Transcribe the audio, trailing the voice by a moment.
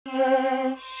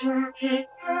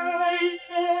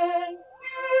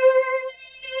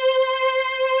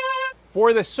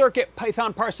For the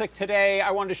CircuitPython Parsec today,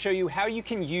 I wanted to show you how you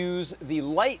can use the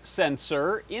light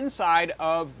sensor inside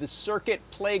of the Circuit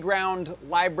Playground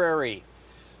library.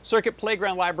 Circuit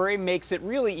Playground library makes it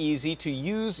really easy to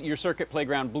use your Circuit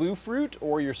Playground Bluefruit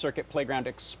or your Circuit Playground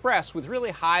Express with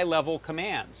really high-level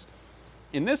commands.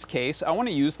 In this case, I want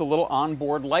to use the little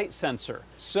onboard light sensor.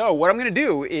 So what I'm going to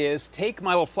do is take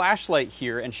my little flashlight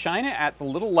here and shine it at the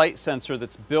little light sensor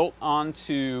that's built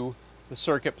onto the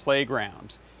Circuit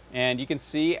Playground. And you can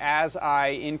see as I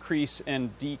increase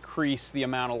and decrease the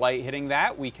amount of light hitting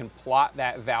that, we can plot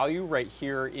that value right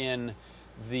here in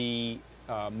the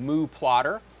Moo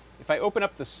plotter. If I open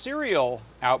up the serial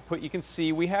output, you can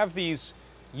see we have these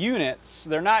units.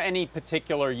 They're not any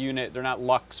particular unit, they're not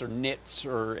lux or nits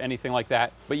or anything like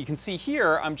that. But you can see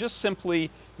here, I'm just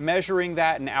simply measuring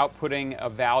that and outputting a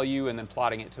value and then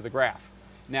plotting it to the graph.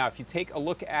 Now, if you take a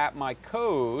look at my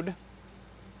code,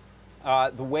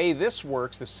 the way this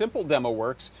works, the simple demo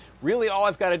works, really all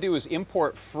I've got to do is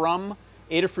import from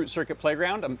Adafruit Circuit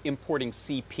Playground. I'm importing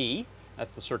CP,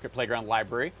 that's the Circuit Playground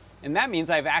library, and that means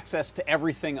I have access to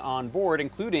everything on board,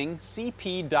 including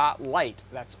cp.light.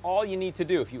 That's all you need to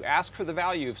do. If you ask for the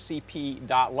value of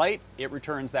cp.light, it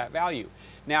returns that value.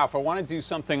 Now, if I want to do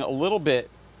something a little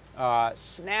bit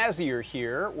snazzier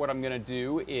here, what I'm going to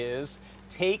do is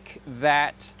take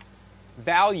that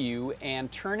value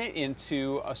and turn it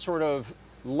into a sort of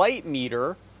light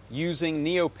meter using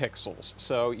neopixels.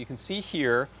 So you can see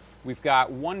here we've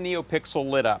got 1 neopixel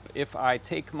lit up. If I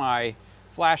take my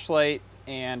flashlight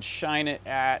and shine it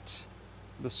at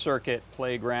the Circuit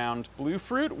Playground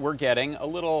Bluefruit, we're getting a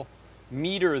little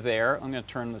meter there. I'm going to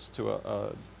turn this to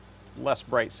a less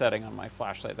bright setting on my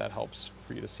flashlight. That helps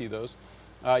for you to see those.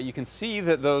 You can see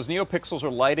that those neopixels are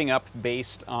lighting up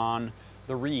based on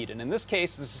the read. And in this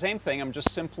case, it's the same thing. I'm just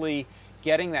simply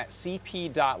getting that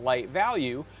cp.light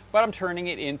value, but I'm turning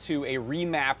it into a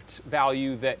remapped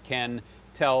value that can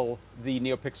tell the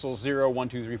neopixels 0, 1,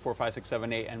 2, 3, 4, 5, 6,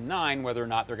 7, 8, and 9 whether or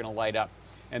not they're going to light up.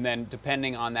 And then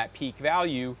depending on that peak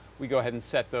value, we go ahead and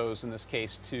set those, in this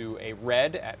case, to a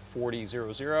red at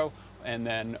 4000, and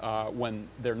then when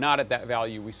they're not at that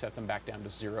value, we set them back down to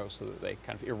 0 so that they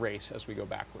kind of erase as we go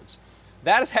backwards.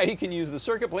 That is how you can use the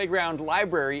Circuit Playground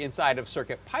library inside of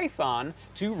CircuitPython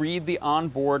to read the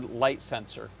onboard light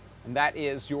sensor. And that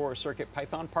is your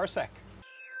CircuitPython Parsec.